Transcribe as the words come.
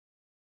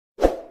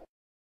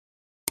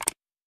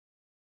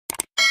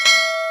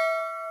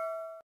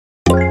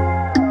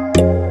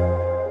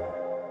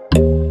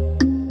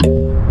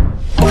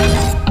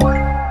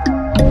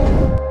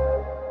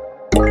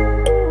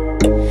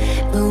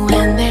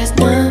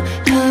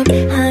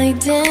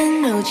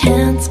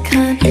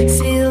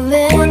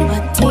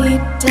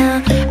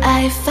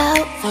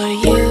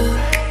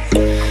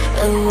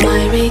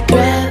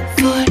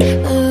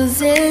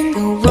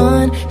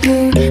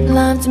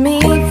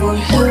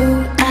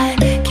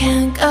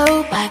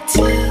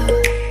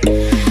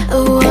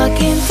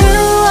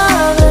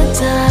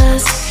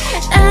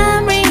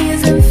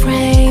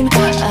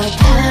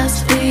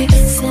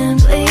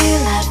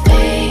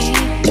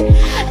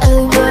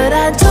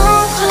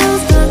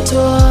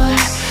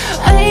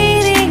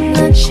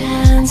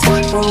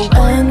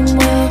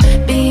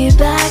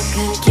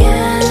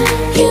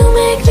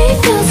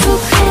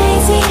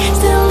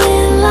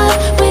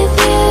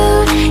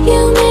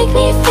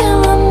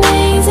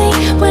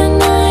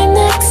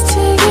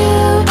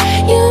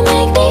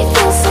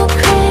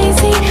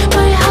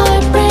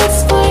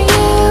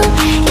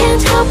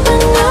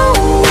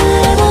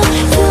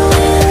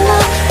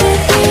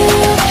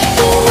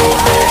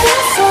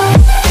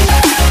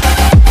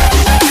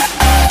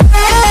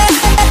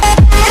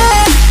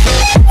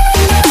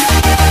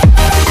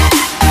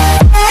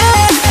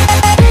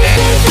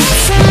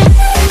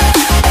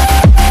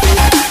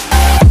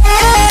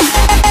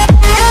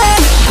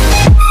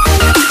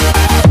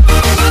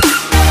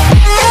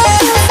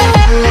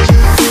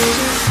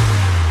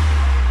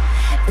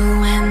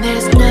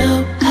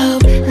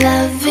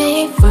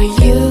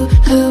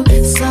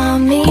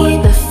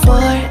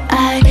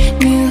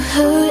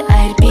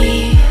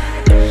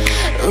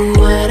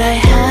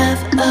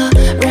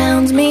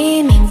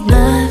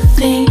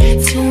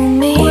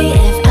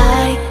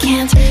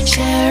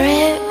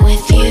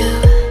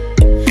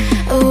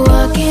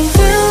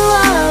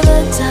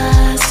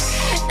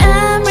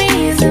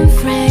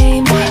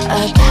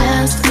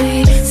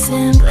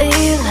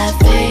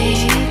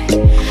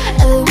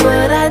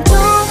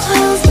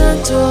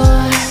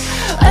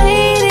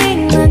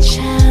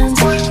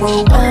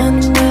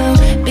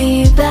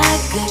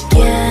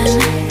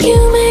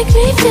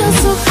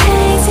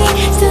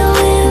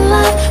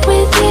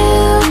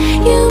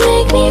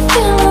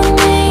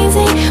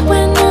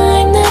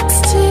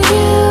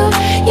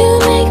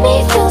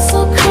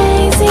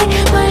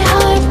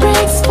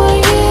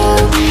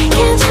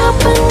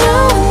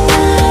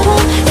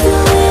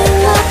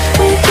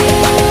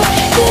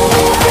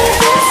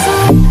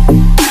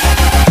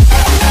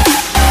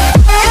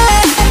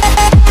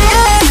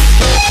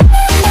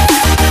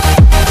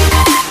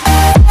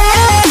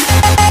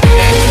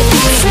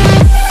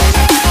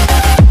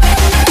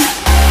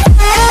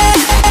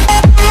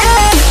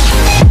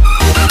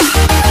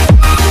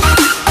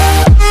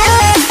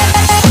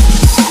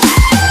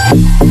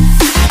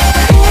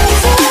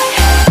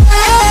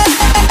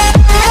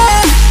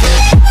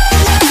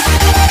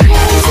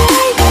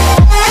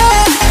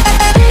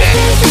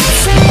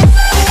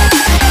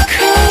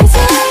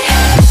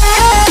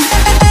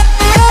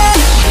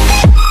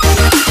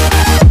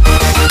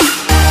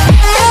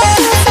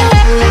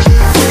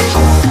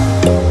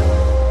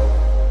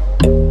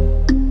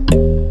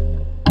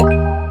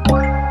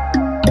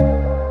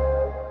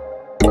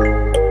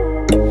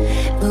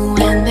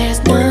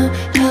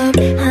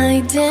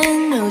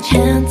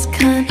can't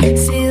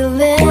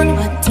conceal it,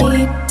 but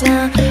deep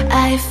down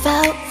I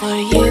felt for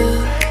you.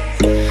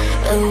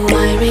 Oh,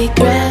 I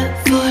regret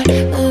for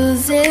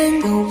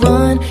losing the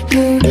one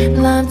who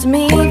loved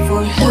me,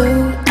 for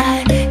who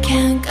I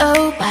can't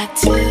go back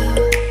to.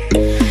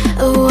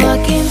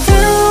 Walking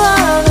through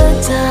all the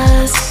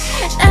dust,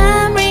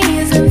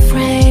 memories and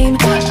frame,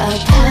 a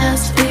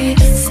past we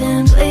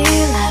simply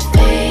let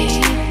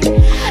fade.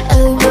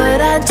 But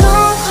I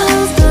don't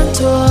close the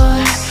door,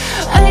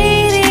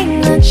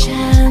 waiting a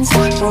chance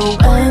for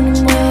when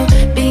we'll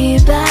be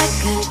back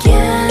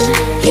again.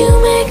 You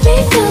make me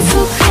feel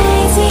so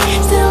crazy,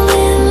 still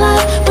in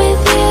love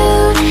with you.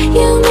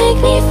 You make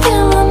me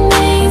feel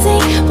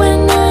amazing when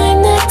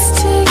I'm next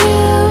to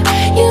you.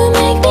 You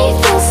make me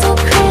feel so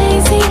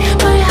crazy,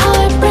 my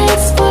heart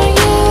breaks for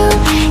you.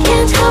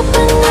 Can't help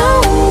but know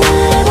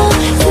that I'm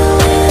still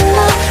in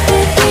love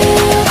with you.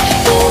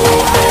 You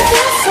make me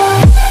feel so.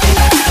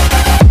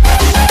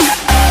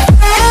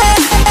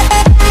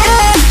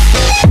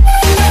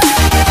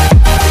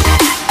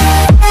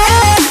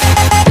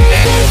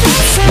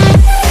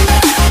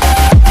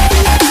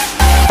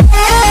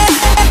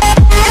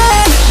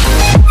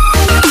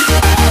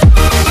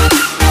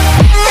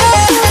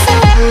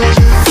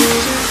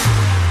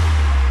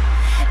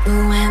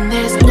 When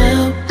there's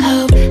no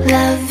hope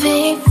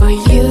loving for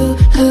you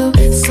who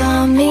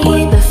saw me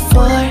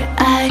before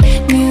I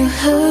knew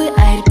who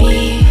I'd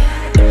be.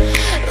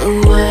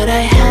 What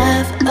I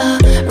have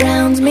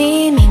around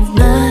me means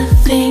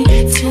nothing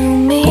to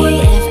me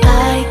if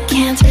I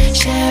can't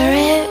share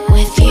it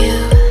with you.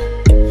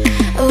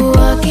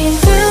 Walking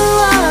through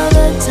all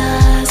the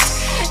dust,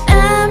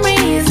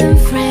 memories and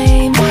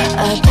frame,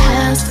 a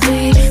past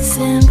we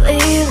simply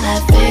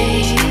let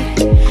fade.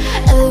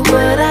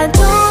 But I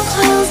don't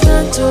close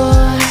the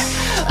door,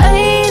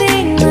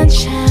 waiting a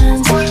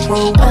chance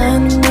for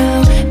when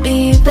we'll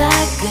be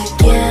back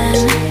again.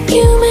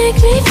 You make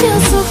me feel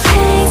so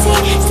crazy,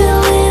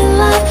 still in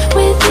love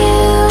with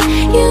you.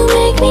 You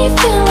make me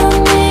feel